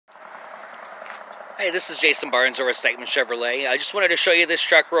Hey, this is Jason Barnes over at Segment Chevrolet. I just wanted to show you this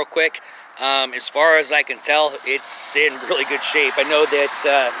truck real quick. As far as I can tell, it's in really good shape. I know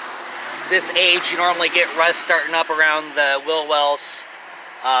that this age, you normally get rust starting up around the wheel wells.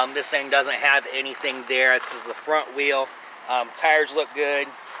 This thing doesn't have anything there. This is the front wheel. Tires look good.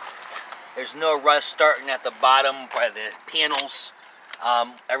 There's no rust starting at the bottom by the panels.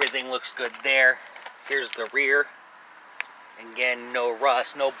 Everything looks good there. Here's the rear. Again, no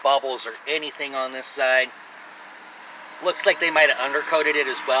rust, no bubbles or anything on this side. Looks like they might have undercoated it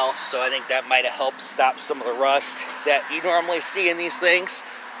as well, so I think that might have helped stop some of the rust that you normally see in these things.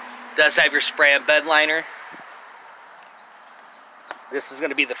 It does have your spray and bed liner. This is going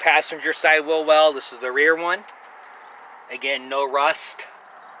to be the passenger side wheel well. This is the rear one. Again, no rust.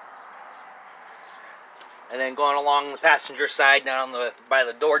 And then going along the passenger side, down by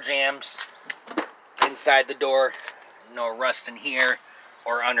the door jambs, inside the door. No rust in here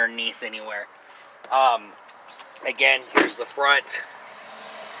or underneath anywhere. Again, here's the front.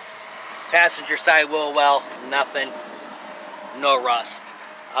 Passenger side wheel well, nothing. No rust.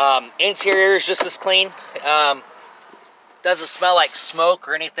 Interior is just as clean. Doesn't smell like smoke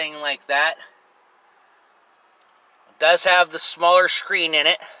or anything like that. It does have the smaller screen in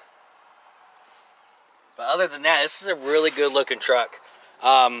it. But other than that, this is a really good looking truck.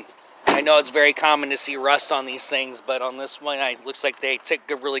 I know it's very common to see rust on these things, but on this one, it looks like they took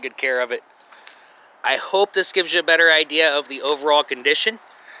really good care of it. I hope this gives you a better idea of the overall condition.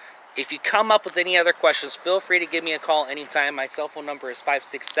 If you come up with any other questions, feel free to give me a call anytime. My cell phone number is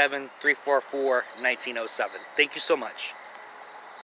 567-344-1907. Thank you so much.